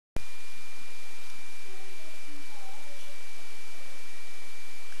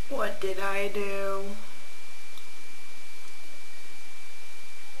did I do?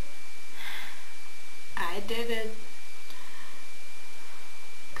 I did it.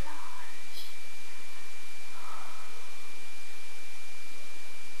 Gosh.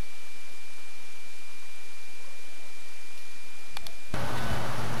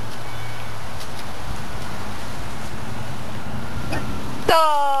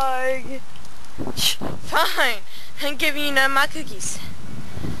 Dog! Shh, fine. I'm giving you none of my cookies.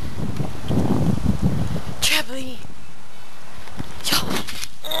 Trebly.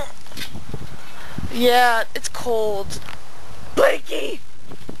 Yeah, it's cold. Blanky!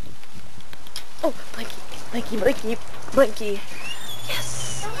 Oh, Blanky, Blanky, Blanky, Blanky.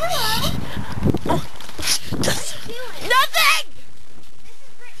 Yes. Oh, hello. Oh. What are you doing? Nothing! This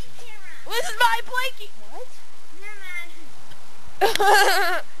is Brittany's camera. This is my Blanky. What? Never mind.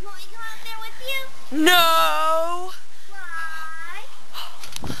 Want me to come out there with you? No! Why?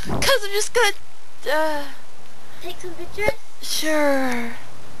 Cause I'm just gonna, Take some pictures? sure.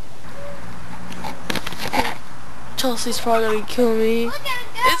 Chelsea's probably gonna kill me. Look at it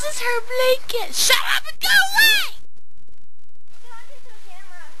go. This is her blanket. Shut up and go away! Come on, take some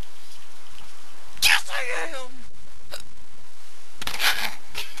camera. Yes, I am!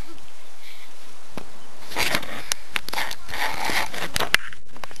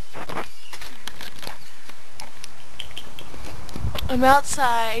 I'm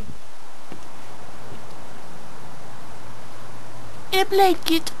outside. In a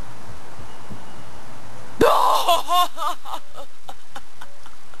blanket.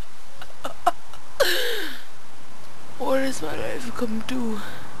 What is my life come to?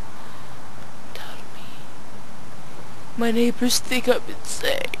 Tell me. My neighbors think I'm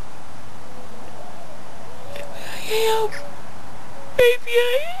insane. Maybe I am. Maybe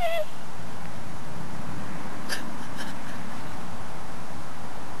I am.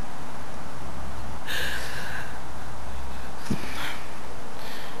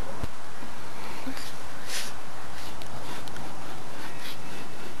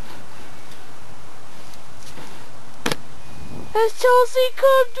 Has Chelsea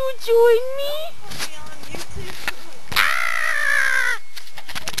come to join me? Ah!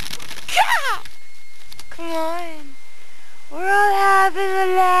 God! Come on. We're all having a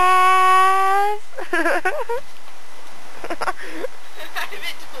laugh.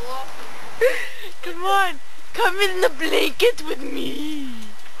 Come on. Come in the blanket with me.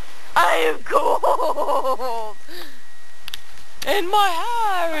 I am cold. And my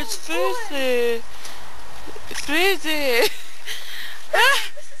hair is frizzy. Frizzy.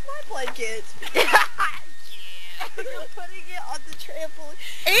 This is my blanket. Yeah. You're putting it on the trampoline.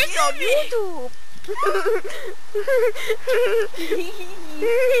 It's on YouTube.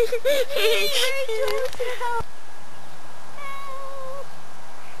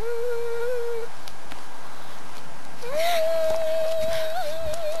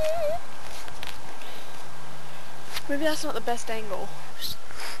 Maybe that's not the best angle.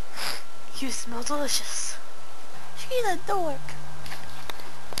 You smell delicious. She's a dork.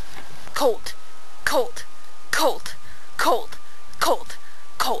 Cold, cold, cold, cold, cold,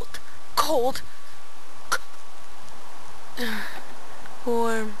 cold, cold,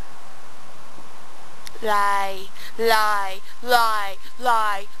 warm. Lie, lie, lie,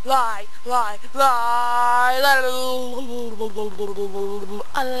 lie, lie, lie, lie, la la la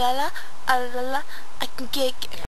la la la la. I can get